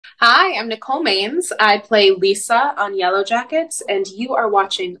Hi, I'm Nicole Maines. I play Lisa on Yellowjackets, and you are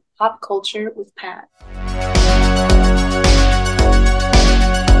watching Pop Culture with Pat.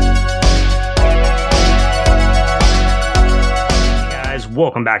 Guys,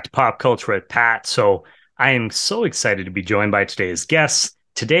 welcome back to Pop Culture with Pat. So, I am so excited to be joined by today's guests.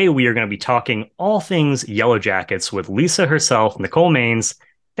 Today, we are going to be talking all things Yellow Jackets with Lisa herself, Nicole Maines.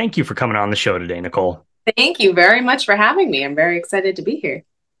 Thank you for coming on the show today, Nicole. Thank you very much for having me. I'm very excited to be here.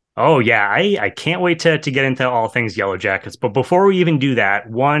 Oh, yeah, I can't wait to get into all things Yellow Jackets. But before we even do that,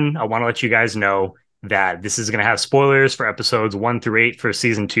 one, I want to let you guys know that this is going to have spoilers for episodes 1 through 8 for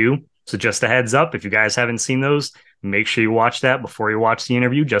season 2. So, just a heads up, if you guys haven't seen those, make sure you watch that before you watch the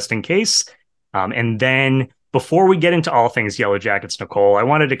interview, just in case. And then before we get into all things Yellow Jackets, Nicole, I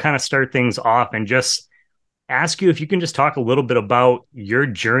wanted to kind of start things off and just ask you if you can just talk a little bit about your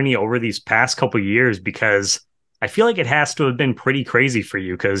journey over these past couple of years, because I feel like it has to have been pretty crazy for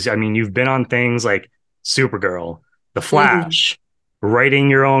you. Because, I mean, you've been on things like Supergirl, The hmm Flash, writing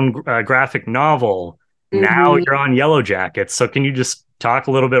your own graphic novel. Now hmm you're on Yellow Jackets. So can you just talk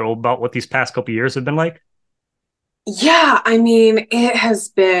a little bit about what these past couple of years have been like? Yeah, I mean, it has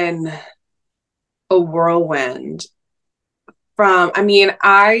been a whirlwind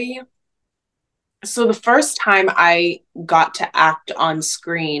so the first time I got to act on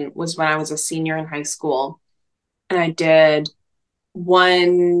screen was when I was a senior in high school, and I did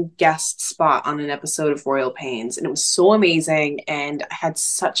one guest spot on an episode of Royal Pains, and it was so amazing, and I had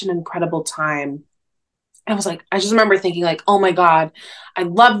such an incredible time. I was like, I just remember thinking like, oh my God, I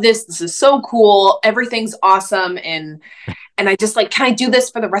love this. This is so cool. Everything's awesome. And I just like, can I do this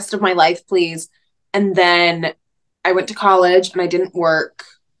for the rest of my life, please? And then I went to college and I didn't work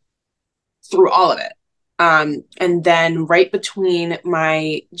through all of it. And then right between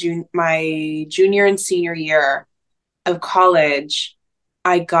my junior and senior year of college,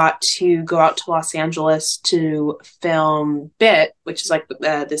 I got to go out to Los Angeles to film Bit, which is like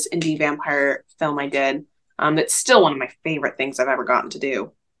this indie vampire film I did. That's still one of my favorite things I've ever gotten to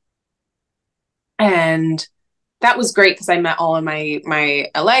do. And that was great because I met all of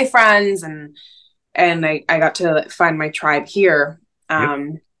my LA friends, and I got to find my tribe here.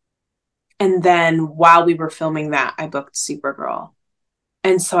 Yep. And then while we were filming that, I booked Supergirl.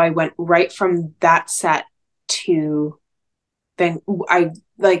 And so I went right from that set to then I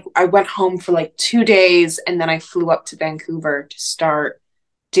went home for like 2 days, and then I flew up to Vancouver to start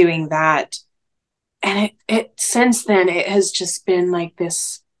doing that. And it since then it has just been like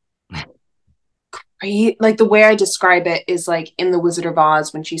this great, like the way I describe it is like in The Wizard of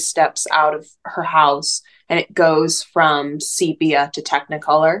Oz when she steps out of her house and it goes from sepia to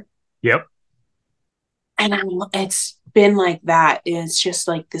Technicolor. Yep. And it's been like that. It's just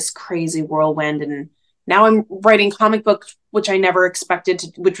like this crazy whirlwind. And now I'm writing comic books, which I never expected to,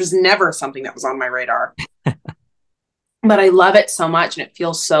 which was never something that was on my radar. But I love it so much and it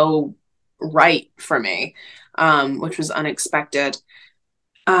feels so right for me, which was unexpected.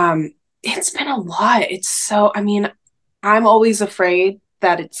 It's been a lot. I mean, I'm always afraid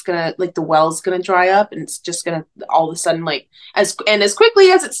that it's gonna, like, the well's gonna dry up and it's just gonna all of a sudden, like, as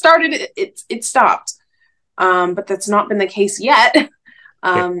quickly as it started, it stopped. But that's not been the case yet. Yeah.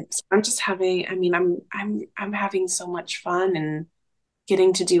 So I'm just having, I mean, I'm having so much fun and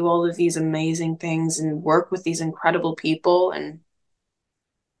getting to do all of these amazing things and work with these incredible people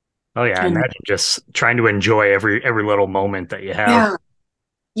Oh, yeah. I and imagine just trying to enjoy every little moment that you have. yeah,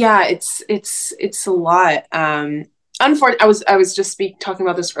 yeah, it's a lot. Unfortunately, I was just talking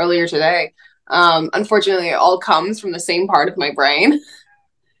about this earlier today. Unfortunately, it all comes from the same part of my brain.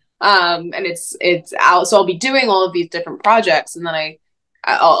 And it's out. So I'll be doing all of these different projects, and then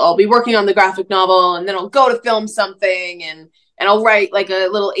I'll be working on the graphic novel, and then I'll go to film something, and I'll write like a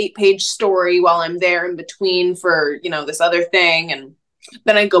little 8-page story while I'm there in between for this other thing, and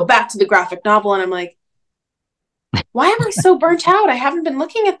then I go back to the graphic novel, and I'm like, why am I so burnt out? I haven't been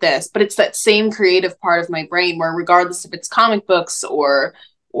looking at this, but it's that same creative part of my brain where, regardless if it's comic books or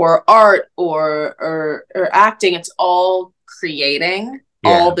art or acting, it's all creating Yeah.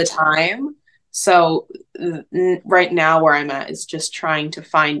 all the time. So right now where I'm at is just trying to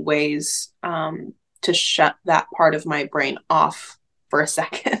find ways to shut that part of my brain off for a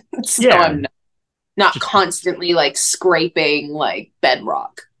second, so Yeah. I'm not Just constantly like scraping like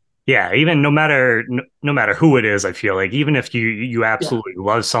bedrock. yeah, even no matter who it is, I feel like even if you Yeah. absolutely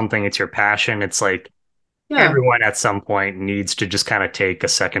love something, it's your passion, it's like Yeah. everyone at some point needs to just kind of take a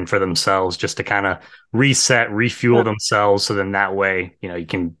second for themselves just to kind of reset, refuel Yeah. themselves so then that way, you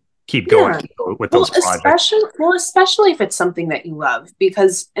can keep going Yeah. with Well, those projects. especially if it's something that you love,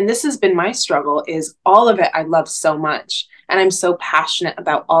 because, and this has been my struggle, is all of it I love so much. and I'm so passionate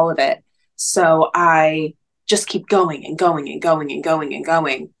about all of it. So I just keep going and going and going and going and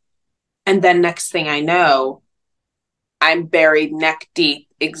going. And then next thing I know, I'm buried neck deep,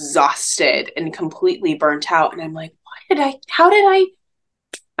 exhausted and completely burnt out. And I'm like, how did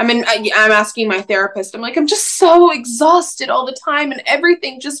I mean, I'm asking my therapist, I'm like, I'm just so exhausted all the time and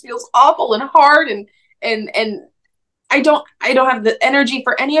everything just feels awful and hard and I don't have the energy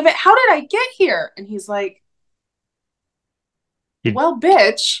for any of it. How did I get here? And he's like, You, well,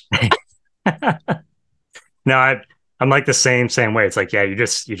 bitch. no, I'm like the same way. It's like, yeah, you're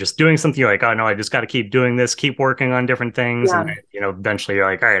just doing something. You're like, oh no, I just got to keep doing this, keep working on different things, and Yeah. you know, eventually you're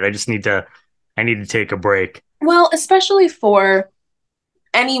like, all right, I need to take a break. Well, especially for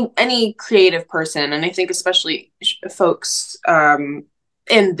any creative person, and I think especially folks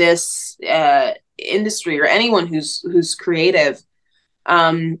in this industry or anyone who's creative,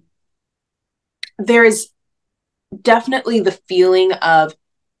 um, there is definitely the feeling of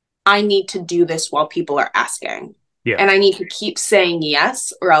I need to do this while people are asking. Yeah. And I need to keep saying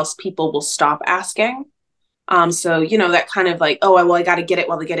yes, or else people will stop asking. So that kind of like, oh well, I got to get it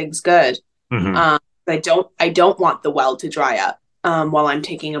while the getting's good. Hmm. Um, I don't want the well to dry up while I'm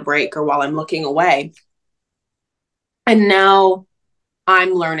taking a break or while I'm looking away. And now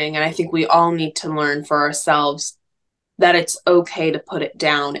I'm learning, and I think we all need to learn for ourselves that it's okay to put it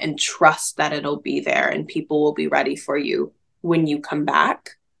down and trust that it'll be there and people will be ready for you when you come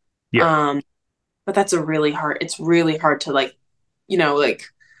back. Yeah. Um, but it's really hard to like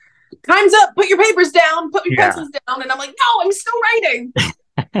time's up, put your papers down, put your Yeah. pencils down. And I'm like, no, I'm still writing.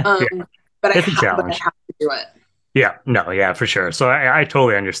 Yeah. But It's a but I challenge. have to do it. Yeah. No. Yeah. For sure. So I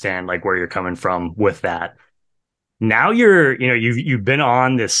totally understand like where you're coming from with that. Now you've been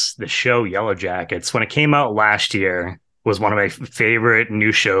on the show Yellow Jackets. When it came out last year, was one of my favorite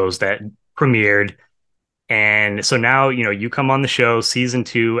new shows that premiered. And so now, you come on the show season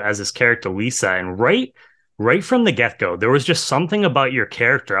 2 as this character Lisa, and right from the get-go, there was just something about your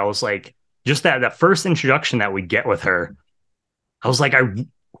character. I was like, just that first introduction that we get with her. I was like,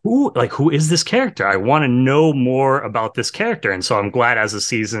 who is this character? I want to know more about this character. And so I'm glad as the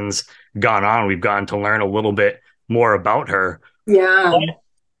season's gone on, we've gotten to learn a little bit more about her. Yeah.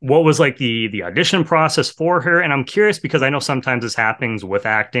 What was like the audition process for her? And I'm curious because I know sometimes this happens with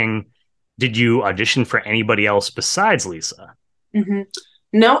acting. Did you audition for anybody else besides Lisa? Hmm.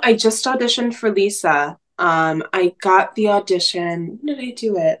 No, I just auditioned for Lisa. I got the audition. When did I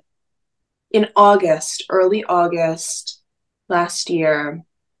do it? In August, early August last year.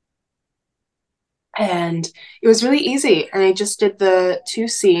 And it was really easy. And I just did the 2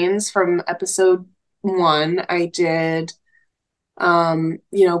 scenes from episode 1. I did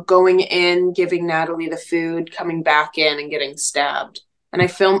going in, giving Natalie the food, coming back in and getting stabbed. And I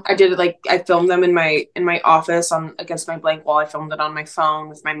filmed them in my office on against my blank wall. I filmed it on my phone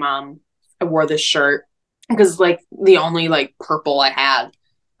with my mom. I wore this shirt because like the only like purple I had.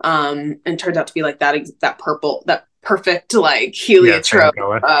 And it turned out to be like that purple, that perfect like Yeah, same heliotrope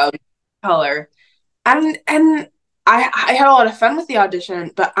color. color. And I had a lot of fun with the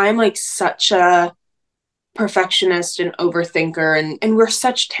audition, but I'm like such a perfectionist and overthinker, and we're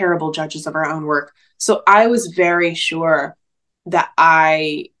such terrible judges of our own work. So I was very sure that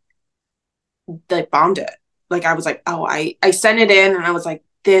I like bombed it. Like I was like, oh, I sent it in and I was like,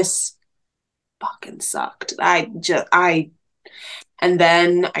 this fucking sucked. And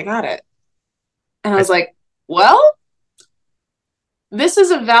then I got it. And I I, was like, well, this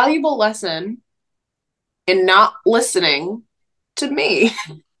is a valuable lesson in not listening to me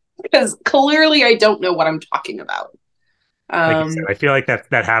because clearly I don't know what I'm talking about. like you said, Um, I feel like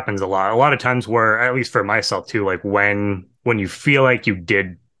that happens a lot. A lot of times where, at least for myself too, like when you feel like you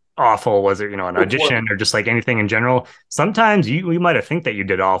did awful, was it, an audition or just like anything in general, sometimes you might have think that you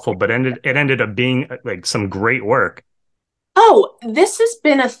did awful, but it ended up being like some great work. Oh, this has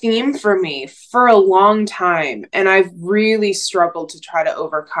been a theme for me for a long time, and I've really struggled to try to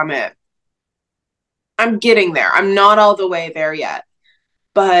overcome it. I'm getting there. I'm not all the way there yet,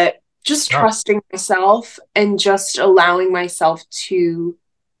 but just Oh, trusting myself and just allowing myself to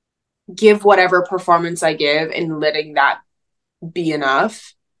give whatever performance I give and letting that be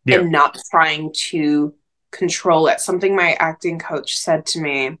enough yeah. and not trying to control it. Something my acting coach said to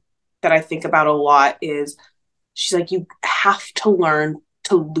me that I think about a lot is she's like, you have to learn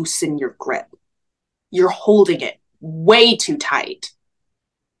to loosen your grip. You're holding it way too tight.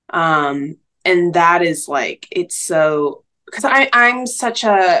 And that is like, it's so, because I'm such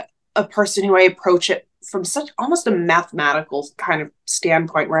a person who I approach it from such almost a mathematical kind of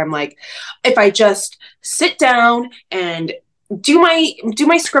standpoint where I'm like, if I just sit down and do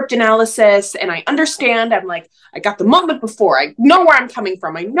my script analysis, and I understand. I'm like, I got the moment before. I know where I'm coming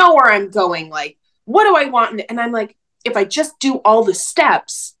from. I know where I'm going. Like, what do I want? And I'm like, if I just do all the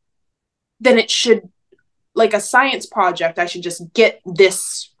steps, then it should, like a science project, I should just get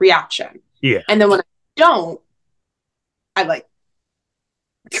this reaction. Yeah. And then when I don't, I like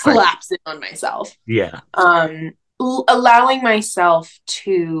Right. collapse in on myself. Yeah. Allowing myself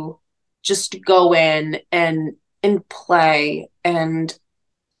to just go in and play and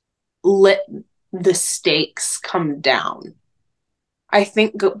let the stakes come down. I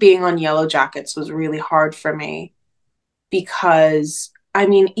think being on Yellowjackets was really hard for me because, I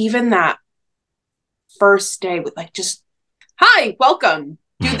mean, even that first day with like just, hi, welcome,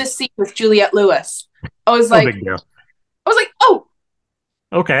 do this scene with Juliette Lewis. I was No like, big deal. oh,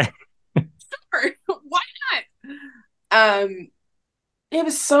 Okay. sure, why not? It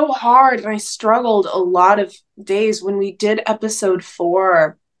was so hard, and I struggled a lot of days when we did episode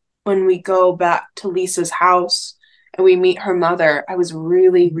 4, when we go back to Lisa's house and we meet her mother. I was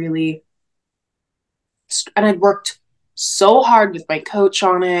really, really, and I'd worked so hard with my coach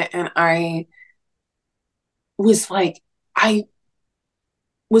on it, and I was like, I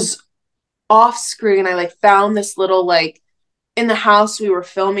was off screen. I like found this little, like, in the house we were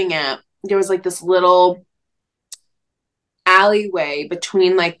filming at, there was like this little alleyway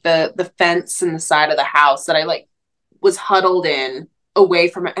between like the fence and the side of the house that I like was huddled in away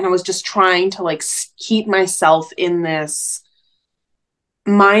from it, and I was just trying to like keep myself in this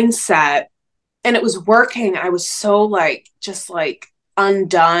mindset, and it was working. I was so like just like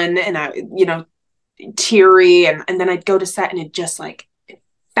undone, and I, teary, and then I'd go to set and it just like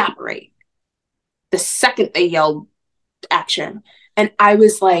evaporate the second they yelled action. And I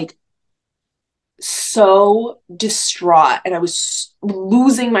was like so distraught, and I was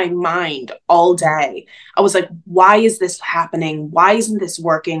losing my mind all day. I was like, why is this happening? Why isn't this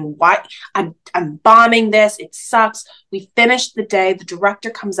working? Why I'm bombing this. It sucks. We finished the day. The director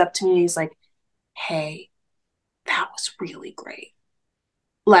comes up to me and he's like, hey, that was really great.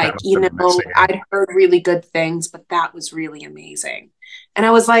 That Like, must have been nice to hear. I'd heard really good things, but that was really amazing. And I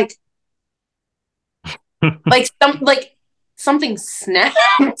was like something snapped.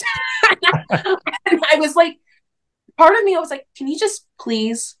 And I was like, part of me, I was like, can you just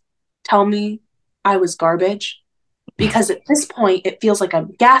please tell me I was garbage? Because at this point, it feels like I'm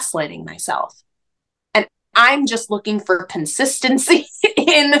gaslighting myself. And I'm just looking for consistency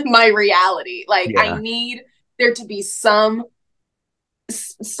in my reality. Like, I Yeah. need there to be some,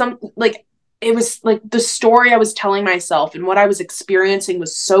 like, it was like the story I was telling myself and what I was experiencing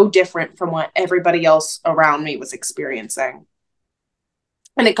was so different from what everybody else around me was experiencing.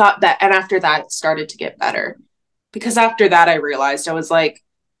 And it got that. And after that, it started to get better. Because after that, I realized I was like,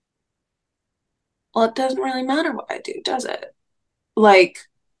 well, it doesn't really matter what I do, does it? Like,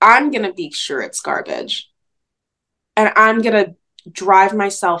 I'm going to be sure it's garbage. And I'm going to drive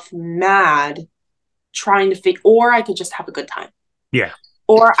myself mad trying to figure, or I could just have a good time. Yeah.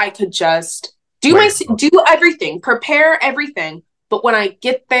 Or I could just do everything, prepare everything. But when I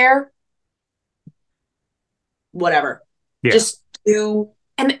get there, whatever, Yeah. just do.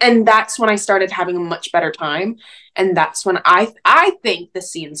 And that's when I started having a much better time. And that's when I think the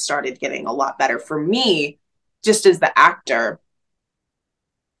scenes started getting a lot better for me, just as the actor.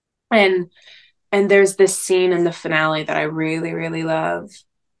 And there's this scene in the finale that I really, really love.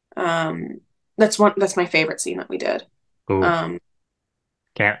 That's my favorite scene that we did. Ooh. Um,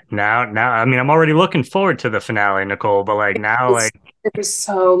 Can't now. I mean, I'm already looking forward to the finale, Nicole. But like now, like it was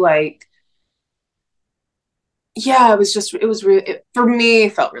so like, yeah, it was really, for me,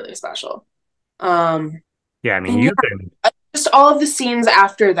 it felt really special. Um, yeah. I mean, and you've yeah, been just all of the scenes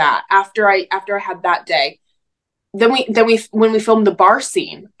after that, after I had that day, then we when we filmed the bar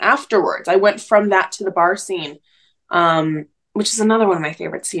scene afterwards, I went from that to the bar scene, which is another one of my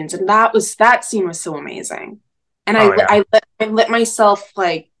favorite scenes, and that scene was so amazing. And oh yeah. I let myself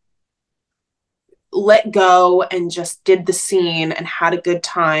like let go and just did the scene and had a good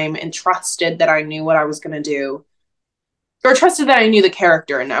time and trusted that I knew what I was going to do, or trusted that I knew the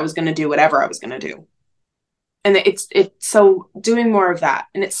character and I was going to do whatever I was going to do. And it's so doing more of that,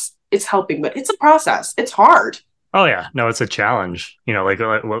 and it's helping, but it's a process. It's hard. Oh yeah. No, it's a challenge. You know,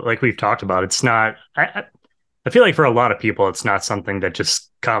 like we've talked about. It's not. I feel like for a lot of people, it's not something that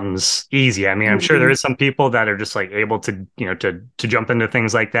just comes easy. I mean, I'm sure there Mm-hmm. is some people that are just like able to, to jump into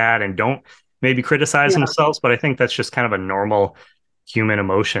things like that and don't maybe criticize Yeah. themselves. But I think that's just kind of a normal human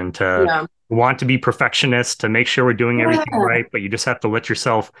emotion to Yeah. want to be perfectionist, to make sure we're doing everything Yeah. right. But you just have to let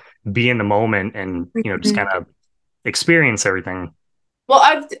yourself be in the moment and, just kind Mhm. of experience everything. Well,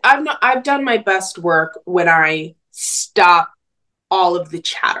 I've done my best work when I stop all of the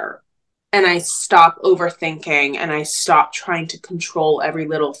chatter and I stop overthinking and I stop trying to control every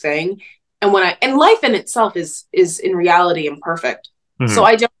little thing. And and life in itself is in reality imperfect. So Mhm.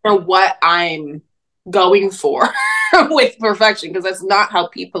 I don't know what I'm going for with perfection because that's not how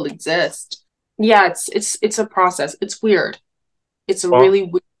people exist. Yeah, it's a process. It's weird. It's a Well, really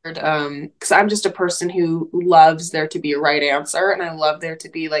weird because I'm just a person who loves there to be a right answer and I love there to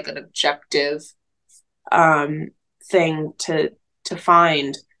be like an objective um thing to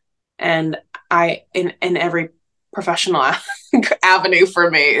find. And I in every professional avenue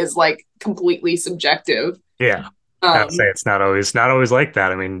for me is like completely subjective. yeah. I'd say Um it's not always like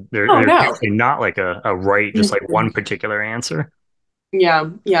that. I mean, oh there's no. usually not like a right, just like one Mhm. particular answer. Yeah,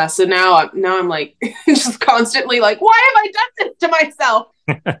 yeah. So now I'm like just constantly like, why have I done this to myself?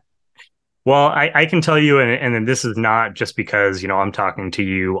 Well, I can tell you, and then this is not just because, I'm talking to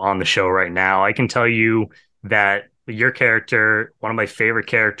you on the show right now. I can tell you that your character, one of my favorite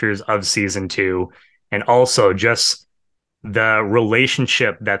characters of season two, and also just the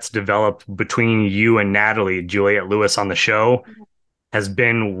relationship that's developed between you and Natalie, Juliette Lewis on the show, has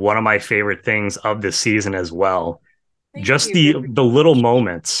been one of my favorite things of this season as well. Thank Just you. the little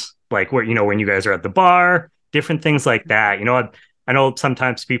moments, like where, when you guys are at the bar, different things like that. I know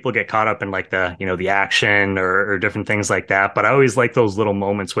sometimes people get caught up in like the action or different things like that, but I always like those little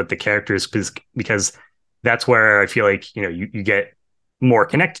moments with the characters because that's where I feel like, you get more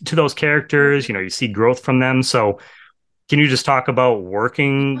connected to those characters, you see growth from them. So can you just talk about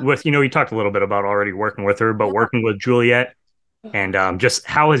working with, you talked a little bit about already working with her, but working with Juliette and just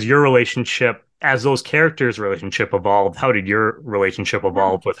how has your relationship, as those characters' relationship evolved? How did your relationship Yeah.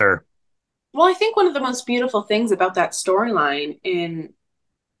 evolve with her? Well, I think one of the most beautiful things about that storyline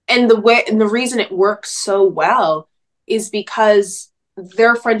and the way and the reason it works so well is because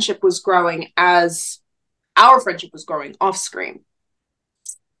their friendship was growing as our friendship was growing off screen.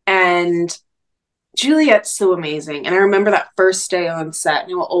 And Juliet's so amazing. And I remember that first day on set,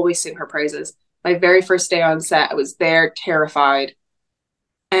 and I will always sing her praises. My very first day on set, I was there terrified.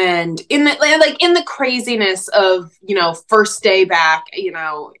 And in the craziness of, first day back,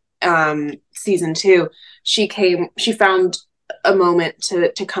 season two, she found a moment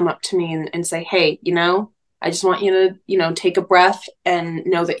to come up to me and say, hey, I just want you to, take a breath and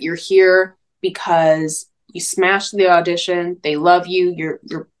know that you're here because you smashed the audition. They love you.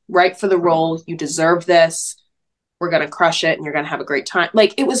 You're right for the role. You deserve this. We're gonna crush it and you're gonna have a great time.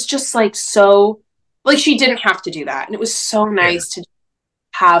 Like it was just like so like she didn't have to do that. And it was so Yeah. nice to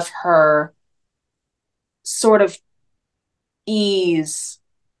have her sort of ease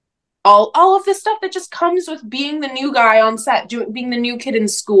all of this stuff that just comes with being the new guy on set, being the new kid in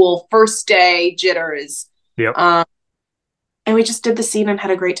school, first day jitters. Yep. Um, and we just did the scene and had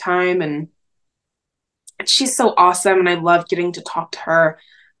a great time. And she's so awesome, and I love getting to talk to her,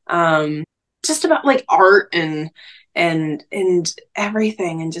 um, just about like art and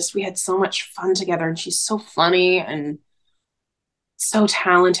everything. And just we had so much fun together. And she's so funny and so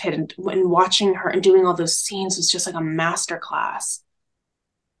talented. And when watching her and doing all those scenes was just like a master class.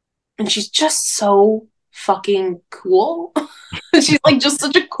 And she's just so fucking cool. She's like just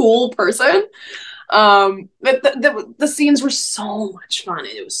such a cool person. But the scenes were so much fun.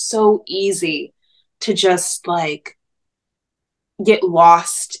 It was so easy to just like get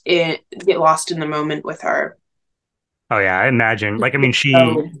lost in the moment with her. Oh yeah, I imagine. Like, I mean,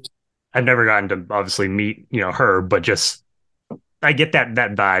 So I've never gotten to obviously meet, her, but just I get that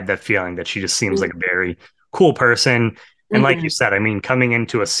vibe, that feeling that she just seems like a very cool person. And like you mhm. said, I mean, coming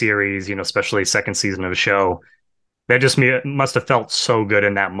into a series, especially second season of a show, that just must have felt so good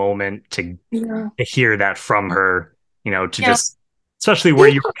in that moment Yeah. to hear that from her, to Yeah. just, especially where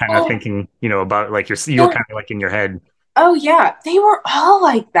They you were were kind of all, thinking, about like you were yeah. kind of like in your head. Oh yeah. They were all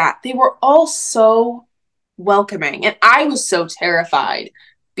like that. They were all so welcoming. And I was so terrified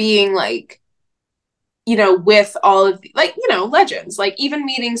being like, with all of the, like, legends. Like even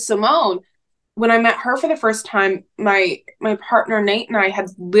meeting Simone, when I met her for the first time, my partner Nate and I had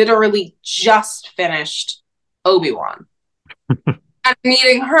literally just finished Obi-Wan. And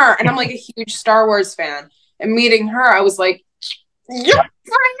meeting her, and I'm like a huge Star Wars fan. And meeting her, I was like, "You're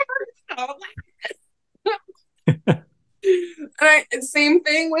same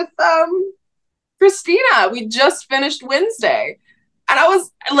thing with Christina. We just finished Wednesday. And I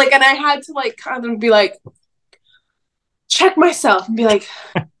was like, and I had to like kind of be like, check myself and be like,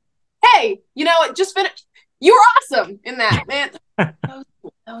 hey, it just finished. You were awesome in that, man. That was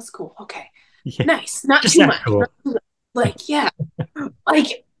cool. That was cool. Okay. Yeah, Nice. Not just too that much. cool. Like, yeah.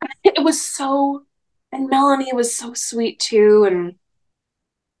 Like it was so and Melanie was so sweet too. And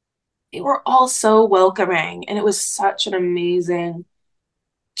they were all so welcoming. And it was such an amazing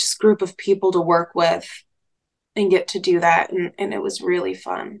just group of people to work with and get to do that. And it was really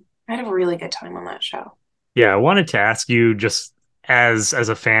fun. I had a really good time on that show. Yeah, I wanted to ask you just as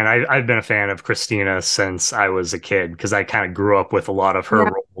a fan. I've been a fan of Christina since I was a kid because I kind of grew up with a lot of her Yeah.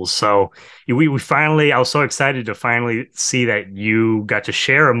 roles. So we finally, I was so excited to finally see that you got to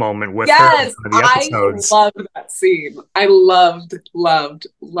share a moment with her in Yes, one of the I episodes. loved that scene. I loved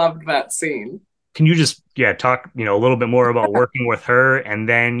that scene. Can you just talk a little bit more about working with her, and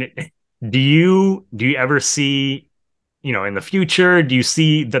then do you ever see in the future, do you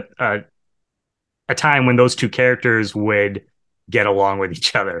see that a time when those two characters would get along with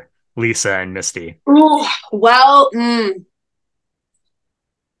each other, Lisa and Misty? Ooh, well, I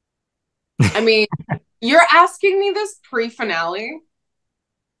mean, you're asking me this pre-finale,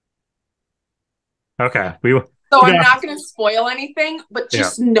 Okay, we so I'm yeah not going to spoil anything, but yeah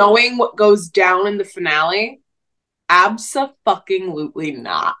just knowing what goes down in the finale, abso-fucking-lutely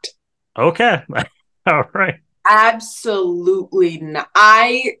not. okay. All right. Absolutely not.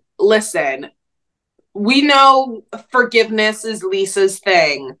 Listen, we know forgiveness is Lisa's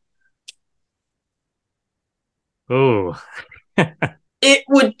thing. Oh, It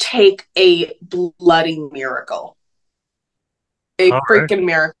would take a bloody miracle, a all right. freaking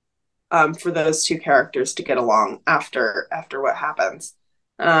miracle, for those two characters to get along after what happens.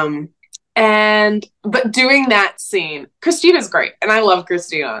 Um, and but doing that scene, Christina's great, and I love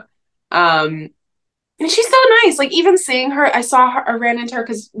Christina. Um, and she's so nice. Like even seeing her, I saw her, I ran into her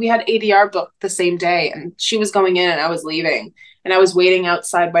because we had ADR booked the same day, and she was going in, and I was leaving, and I was waiting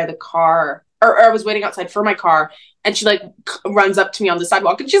outside by the car, or I was waiting outside for my car, and she like runs up to me on the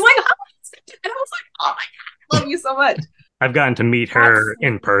sidewalk, and she's like, "Oh," and I was like, "Oh my God, I love you so much." I've gotten to meet That's her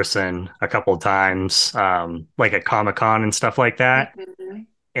in person a couple of times, like at Comic-Con and stuff like that. Mhm.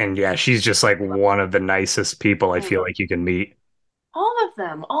 And yeah, she's just like one of the nicest people I feel like you can meet. All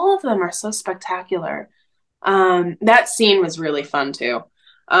of them are so spectacular. That scene was really fun too.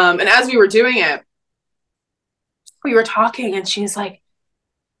 And as we were doing it, we were talking, and she's like,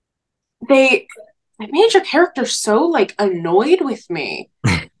 they made your character so like annoyed with me.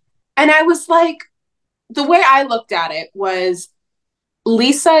 And I was like, the way I looked at it was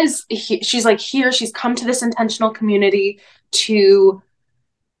she's like here, she's come to this intentional community to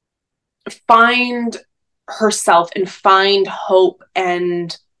find herself and find hope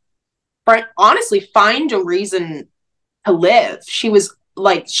and honestly find a reason to live. She was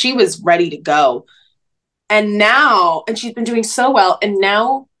ready to go. And she's been doing so well. And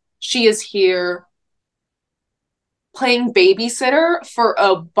now she is here playing babysitter for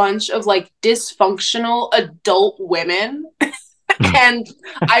a bunch of like dysfunctional adult women. And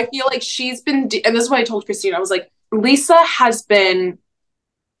I feel like and this is what I told Christine. I was like, Lisa has been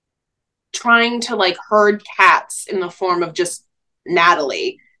trying to like herd cats in the form of just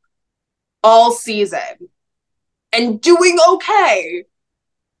Natalie all season and doing okay.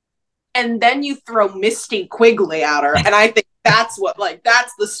 And then you throw Misty Quigley at her. And I think that's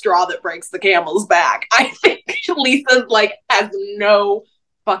the straw that breaks the camel's back. I think Lisa like has no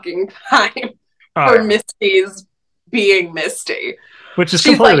fucking time Oh, for yeah. Misty's being Misty. Which is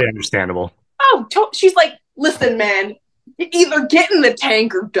She's like, completely understandable. she's like, listen, man, either get in the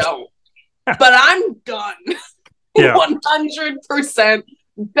tank or don't. But I'm done. Yeah. 100%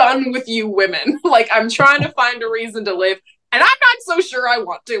 done with you women. Like, I'm trying to find a reason to live, and I'm not so sure I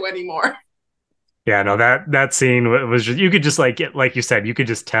want to anymore. Yeah, no, that scene was just, you could just like you said, you could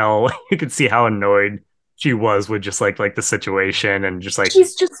just tell, you could see how annoyed she was with just like the situation and just like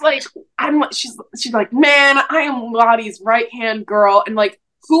She's just like, she's like, man, I am Lottie's right hand girl, and like,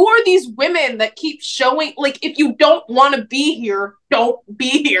 who are these women that keep showing like, if you don't want to be here, don't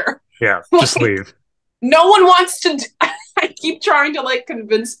be here. yeah, just Like, leave. no one wants to. I keep trying to like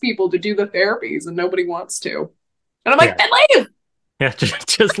convince people to do the therapies, and nobody wants to. And I'm like, Yeah. then leave. Yeah,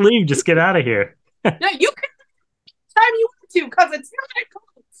 just leave, just get out of here. Yeah, you can time you want to because it's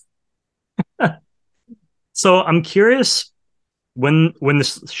not So I'm curious when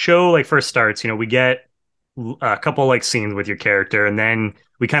the show like first starts, we get a couple like scenes with your character, and then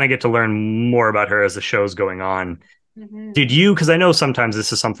we kind of get to learn more about her as the show's going on. Mm-hmm. Did you, because I know sometimes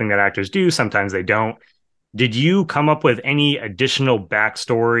this is something that actors do, sometimes they don't. Did you come up with any additional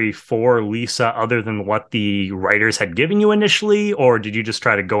backstory for Lisa other than what the writers had given you initially, or did you just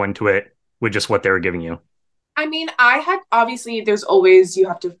try to go into it with just what they were giving you? I mean, I had obviously there's always you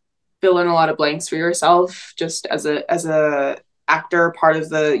have to fill in a lot of blanks for yourself just as a actor. Part of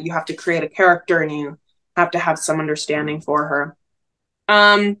the you have to create a character and you have to have some understanding for her.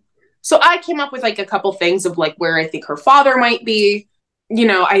 So I came up with like a couple things of like where I think her father might be. You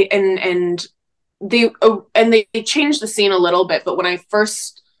know, I and they changed the scene a little bit, but when I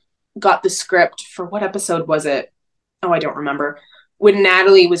first got the script for what episode was it? Oh, I don't remember. When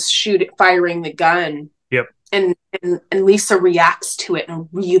Natalie was firing the gun, Yep. and Lisa reacts to it in a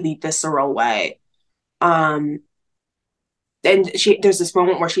really visceral way. Um, and there's this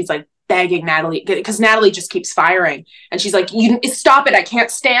moment where she's like begging Natalie because Natalie just keeps firing, and she's like, "You stop it! I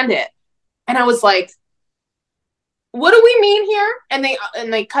can't stand it." And I was like, "What do we mean here?"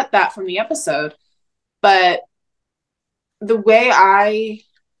 And they cut that from the episode, but the way I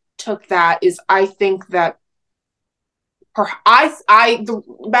took that is I think that the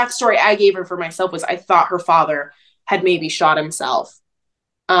backstory I gave her for myself was I thought her father had maybe shot himself,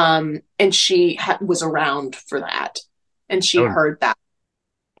 and she was around for that, and she That would, heard that.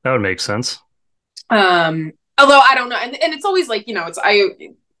 that would make sense. Although I don't know, and it's always like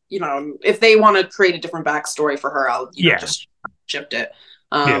if they want to create a different backstory for her, I'll Yeah. just shift it.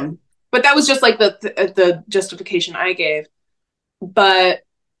 Yeah. But that was just like the justification I gave. But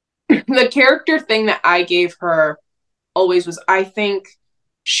the character thing that I gave her always was I think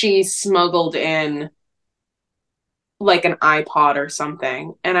she smuggled in like an iPod or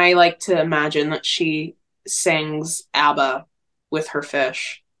something. And I like to imagine that she sings ABBA with her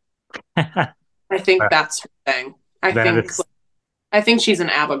fish. I think that's her thing. I That think is I think she's an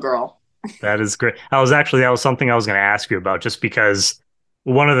ABBA girl. that is great. That was something I was going to ask you about, just because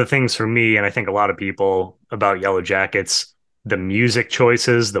one of the things for me, and I think a lot of people about Yellow Jackets, the music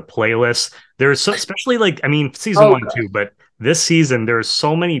choices, the playlists. There's so, especially like, I mean, season Oh one yeah. too, but this season there's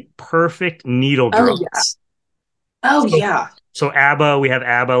so many perfect needle Oh yeah. drops. Oh So yeah. so ABBA, we have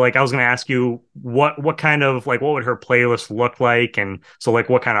ABBA. Like I was going to ask you what kind of like what would her playlist look like, and so like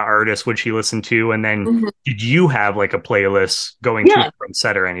what kind of artists would she listen to, and then Mhm. did you have like a playlist going to and Yeah. from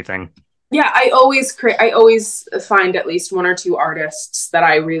set or anything? Yeah, I always find at least one or two artists that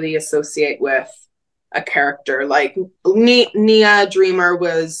I really associate with a character. Like Nia Dreamer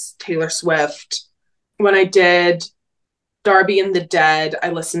was Taylor Swift. When I did Darby and the Dead, I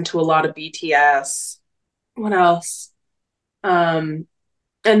listened to a lot of BTS. What else? Um,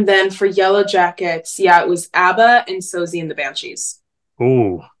 and then for Yellow Jackets, yeah, it was ABBA and Sosie and the Banshees. Ooh,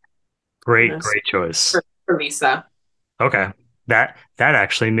 You know, great choice. for Lisa. Okay. That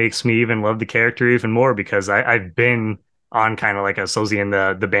actually makes me even love the character even more, because I've been on kind of like a Sosie and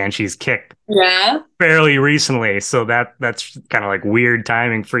the Banshees kick Yeah. fairly recently. So that's kind of like weird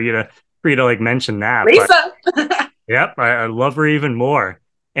timing for you to like mention that. But Lisa. yep, I love her even more.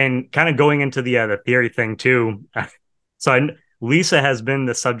 And kind of going into the theory thing too. So Lisa has been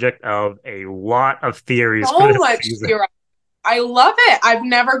the subject of a lot of theories for So this much season, theory. I love it. I've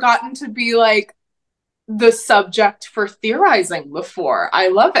never gotten to be like the subject for theorizing before. I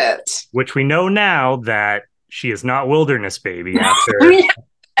love it. which we know now that she is not Wilderness Baby after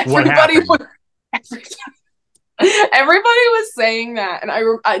what everybody happened. was everybody was saying that, and I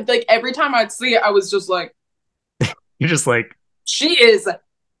like every time I'd see it, I was just like, You're just like, she is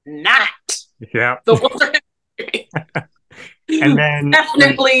not yeah. the wilderness baby. And then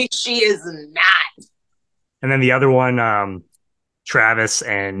Definitely, she is not. the other one, Travis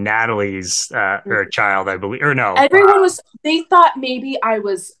and Natalie's her child, I believe, or no. Everyone was. They thought maybe I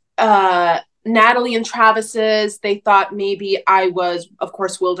was Natalie and Travis's. They thought maybe I was, of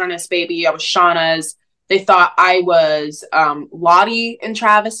course, Wilderness Baby. I was Shauna's. They thought I was Lottie and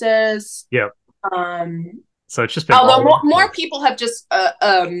Travis's. Yep. Um, So it's just been although all over the more place. people have just,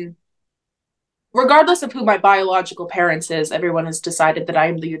 regardless of who my biological parents is, everyone has decided that I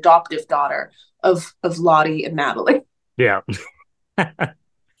am the adoptive daughter of Lottie and Natalie. Yeah.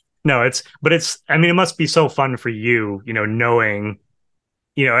 No, it's I mean, it must be so fun for you, knowing,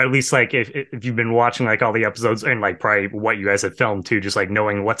 at least like if you've been watching like all the episodes and like probably what you guys have filmed too, just like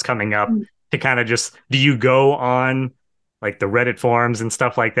knowing what's coming up, to kind of just, do you go on like the Reddit forums and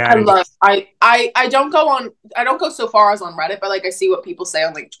stuff like that I and love. just, I don't go on. I don't go so far as on Reddit, but like I see what people say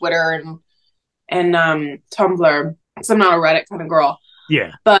on like Twitter and Tumblr. Because I'm not a Reddit kind of girl.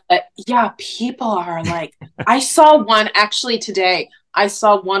 yeah. But yeah, people are like, I saw one actually today. I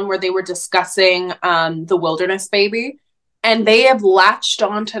saw one where they were discussing the Wilderness Baby, and they have latched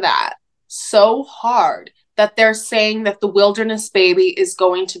onto that so hard that they're saying that the Wilderness Baby is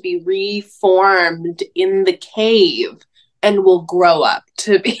going to be reformed in the cave and will grow up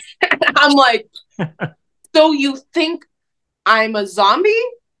to be. I'm like, so you think I'm a zombie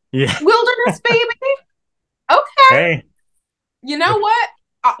Yeah. wilderness baby? Okay. Hey. You know what?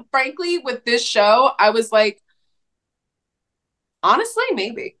 Frankly, with this show, I was like, honestly,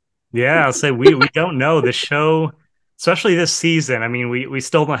 maybe. Yeah, I'll say we don't know the show, especially this season. I mean, we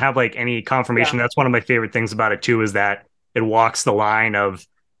still don't have like any Yeah. confirmation. That's one of my favorite things about it too, is that it walks the line of,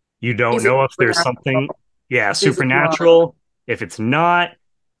 you don't Is it know if there's supernatural? something, yeah, Is it not? supernatural, if it's not.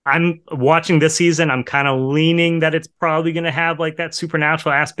 I'm watching this season. I'm kind of leaning that it's probably going to have like that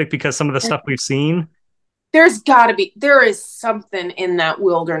supernatural aspect because some of the stuff we've seen. There is something in that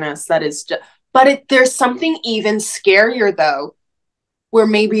wilderness that is just, but there's something even scarier though, where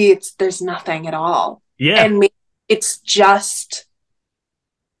maybe there's nothing at all. Yeah, And maybe it's just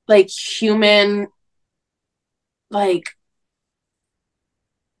like human, like,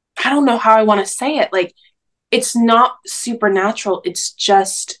 I don't know how I want to say it. Like, it's not supernatural. It's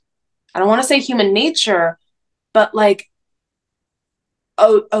just, I don't want to say human nature, but like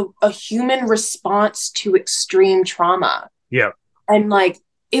a human response to extreme trauma. yeah, And like,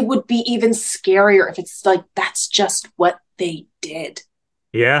 it would be even scarier if it's like, that's just what they did.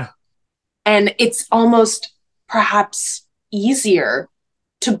 yeah, And it's almost perhaps easier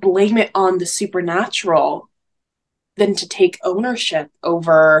to blame it on the supernatural than to take ownership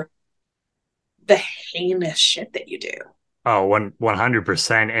over the heinous shit that you do. oh,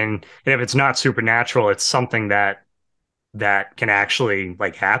 100%. And if it's not supernatural, it's something that can actually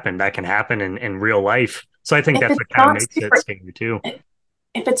like happen. That can happen in real life. So I think If that's it's what kind of not makes it super, scary too.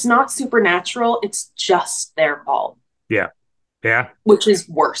 if it's not supernatural, it's just their fault, Yeah, yeah. which is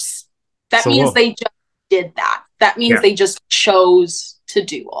worse. That So means well, they just did that. That means yeah. they just chose to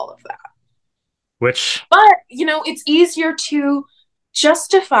do all of that. Which But, it's easier to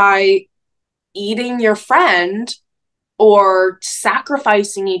justify eating your friend or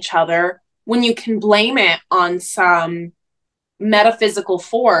sacrificing each other when you can blame it on some metaphysical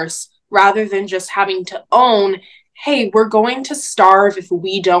force rather than just having to own, hey, we're going to starve if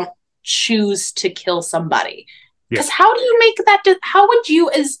we don't choose to kill somebody. yeah, Because how do you make how would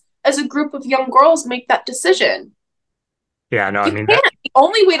you as a group of young girls make that decision? yeah. No, I You mean that. can't. The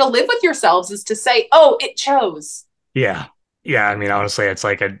only way to live with yourselves is to say, oh, it chose. Yeah, yeah. I mean, honestly, it's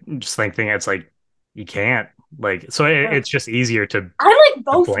like a just like thing. It's like you can't like. So it's just easier I like to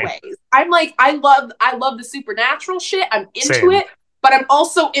both blame. ways. I'm like, I love the supernatural shit. I'm into Same. it, but I'm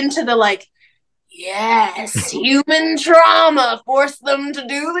also into the like, yes, human trauma forced them to do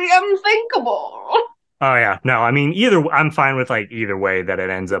the unthinkable. Oh yeah, no, I mean either I'm fine with like either way that it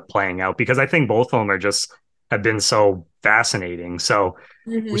ends up playing out because I think both of them are just have been so fascinating. So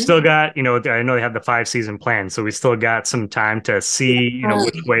we Mm-hmm. still got, I know they have the 5 season plan, so we still got some time to see,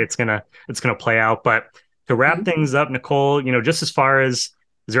 which way it's gonna play out. But to wrap things up, Nicole, just as far as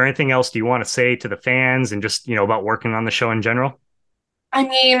is there anything else do you want to say to the fans and just, about working on the show in general? I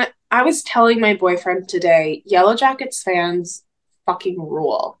mean, I was telling my boyfriend today, Yellowjackets fans fucking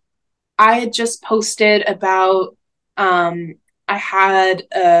rule. I had just posted about um I had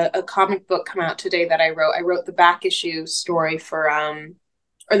a comic book come out today that I wrote. I wrote the back issue story for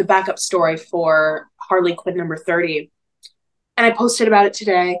or the backup story for Harley Quinn number 30. And I posted about it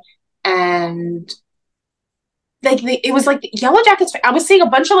today and like it was like Yellow Jackets. I was seeing a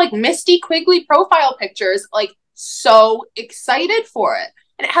bunch of like Misty Quigley profile pictures, like so excited for it.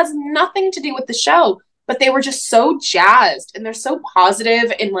 And it has nothing to do with the show, but they were just so jazzed and they're so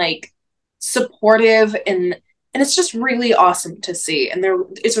positive and like supportive and it's just really awesome to see. And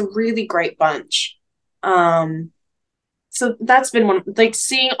it's a really great bunch. Um so that's been one like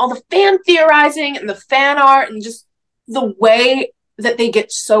seeing all the fan theorizing and the fan art and just the way that they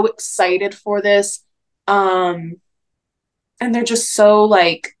get so excited for this. Um and they're just so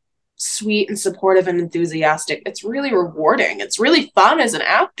like sweet and supportive and enthusiastic. It's really rewarding. It's really fun as an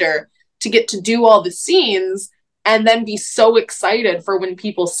actor to get to do all the scenes and then be so excited for when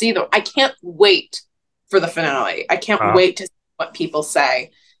people see them. I can't wait for the finale. I can't Uh, wait to see what people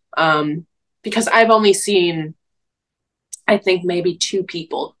say. Because I've only seen, I think maybe two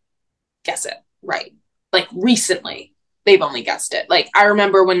people guess it right. Like recently, they've only guessed it. Like I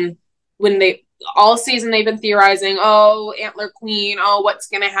remember when they all season they've been theorizing, oh, Antler Queen, oh, what's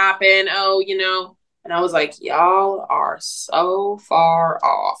gonna happen? Oh, and I was like, y'all are so far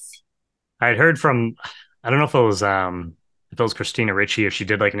off. I had heard from I don't know if it was Christina Ricci if she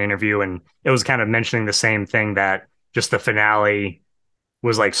did like an interview and it was kind of mentioning the same thing that just the finale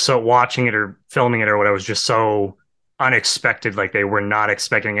was like so watching it or filming it or whatever was just so unexpected. Like they were not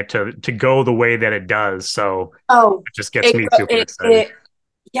expecting it to go the way that it does. So Oh, it just gets it me super it excited. it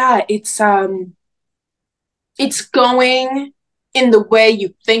yeah, it's going in the way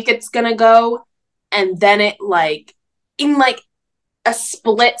you think it's gonna go, and then it like in like a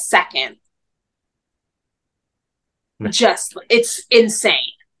split second, just it's insane.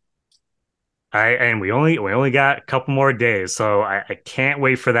 And we only got a couple more days, so I can't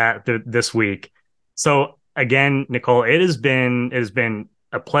wait for that this week. So again, Nicole, it has been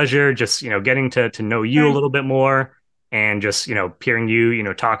a pleasure just getting to know you a little bit more and just hearing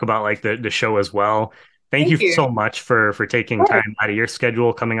you talk about like the show as well. thank Thank you you. so much for taking Sure. time out of your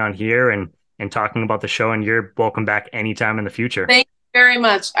schedule coming on here and talking about the show. And you're welcome back anytime in the future. Thank you very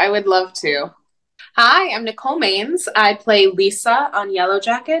much. I would love to. Hi, I'm Nicole Maines. I play Lisa on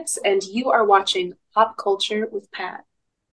Yellowjackets, and you are watching Pop Culture with Pat.